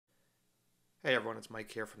Hey everyone, it's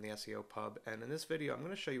Mike here from the SEO Pub, and in this video I'm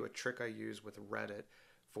going to show you a trick I use with Reddit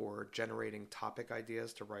for generating topic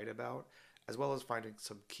ideas to write about, as well as finding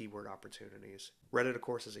some keyword opportunities. Reddit, of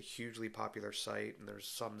course, is a hugely popular site, and there's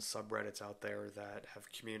some subreddits out there that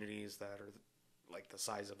have communities that are like the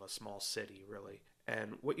size of a small city, really.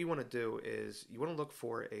 And what you want to do is you want to look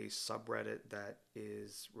for a subreddit that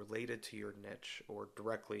is related to your niche or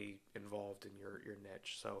directly involved in your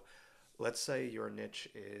niche. So let's say your niche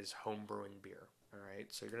is home brewing beer. All right,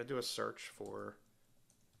 so you're going to do a search for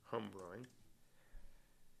home brewing,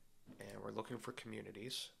 and we're looking for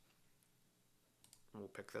communities. We'll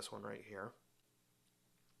pick this one right here.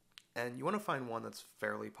 And you want to find one that's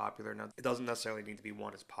fairly popular. Now, it doesn't necessarily need to be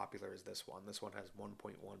one as popular as this one. This one has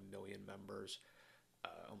 1.1 million members,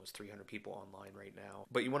 almost 300 people online right now.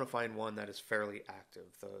 But you want to find one that is fairly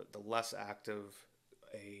active. The less active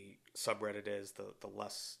a subreddit is, the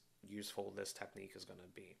less useful this technique is going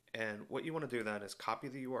to be. And what you want to do then is copy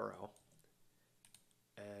the URL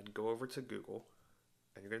and go over to Google,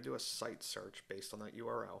 and you're going to do a site search based on that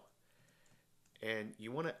URL. And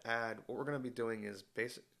you want to add, what we're going to be doing is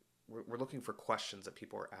we're looking for questions that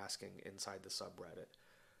people are asking inside the subreddit.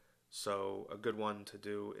 So a good one to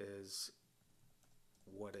do is,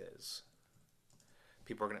 what is?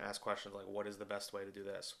 People are going to ask questions like, what is the best way to do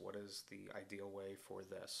this? What is the ideal way for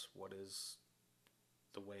this? What is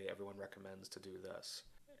the way everyone recommends to do this?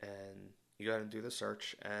 And you got to do the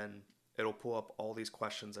search, and it'll pull up all these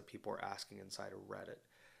questions that people are asking inside of Reddit.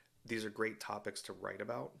 These are great topics to write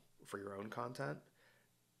about for your own content.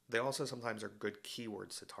 They also sometimes are good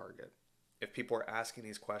keywords to target. If people are asking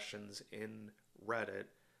these questions in Reddit,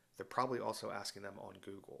 they're probably also asking them on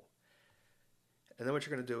Google. And then what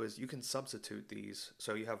you're going to do is you can substitute these.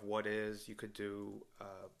 So you have what is, you could do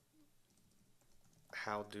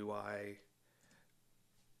how do I,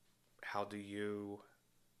 how do you,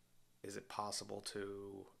 is it possible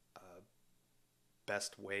to,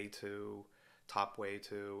 best way to, top way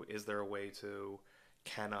to, is there a way to,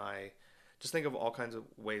 can I? Just think of all kinds of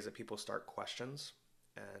ways that people start questions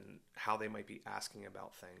and how they might be asking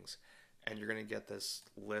about things. And you're going to get this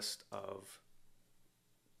list of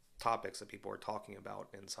topics that people are talking about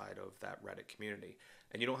inside of that Reddit community.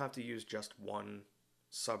 And you don't have to use just one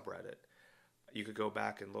subreddit. You could go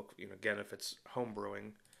back and look, again, if it's home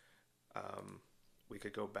brewing, we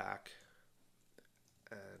could go back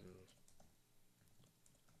and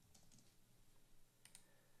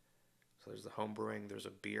so there's the home brewing, there's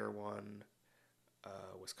a beer one,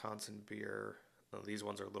 Wisconsin beer. Well, these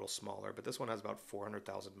ones are a little smaller, but this one has about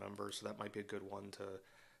 400,000 members, so that might be a good one to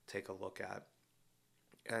take a look at.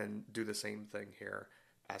 And do the same thing here,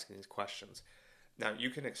 asking these questions. Now,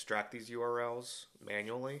 you can extract these URLs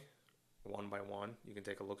manually, one by one. You can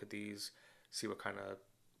take a look at these, see what kind of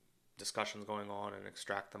discussions going on, and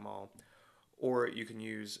extract them all. Or you can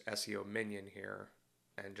use SEO Minion here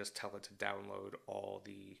and just tell it to download all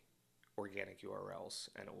the organic URLs,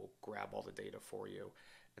 and it will grab all the data for you,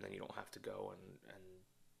 and then you don't have to go and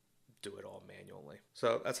do it all manually.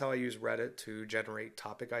 So that's how I use Reddit to generate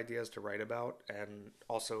topic ideas to write about, and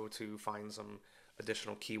also to find some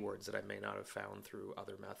additional keywords that I may not have found through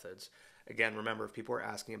other methods. Again, remember, if people are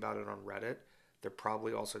asking about it on Reddit, they're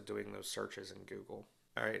probably also doing those searches in Google.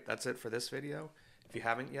 All right, that's it for this video. If you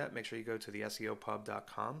haven't yet, make sure you go to the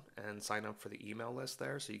SEOpub.com and sign up for the email list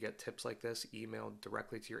there so you get tips like this emailed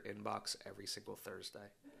directly to your inbox every single Thursday.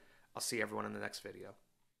 I'll see everyone in the next video.